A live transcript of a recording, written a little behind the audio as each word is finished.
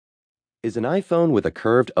Is an iPhone with a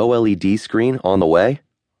curved OLED screen on the way?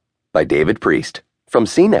 By David Priest. From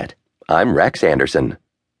CNET, I'm Rex Anderson.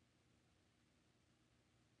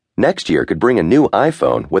 Next year could bring a new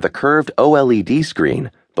iPhone with a curved OLED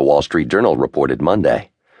screen, the Wall Street Journal reported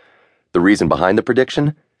Monday. The reason behind the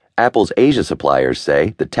prediction? Apple's Asia suppliers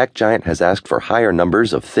say the tech giant has asked for higher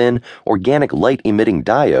numbers of thin, organic light-emitting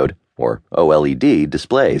diode, or OLED,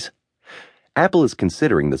 displays. Apple is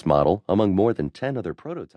considering this model among more than 10 other prototypes.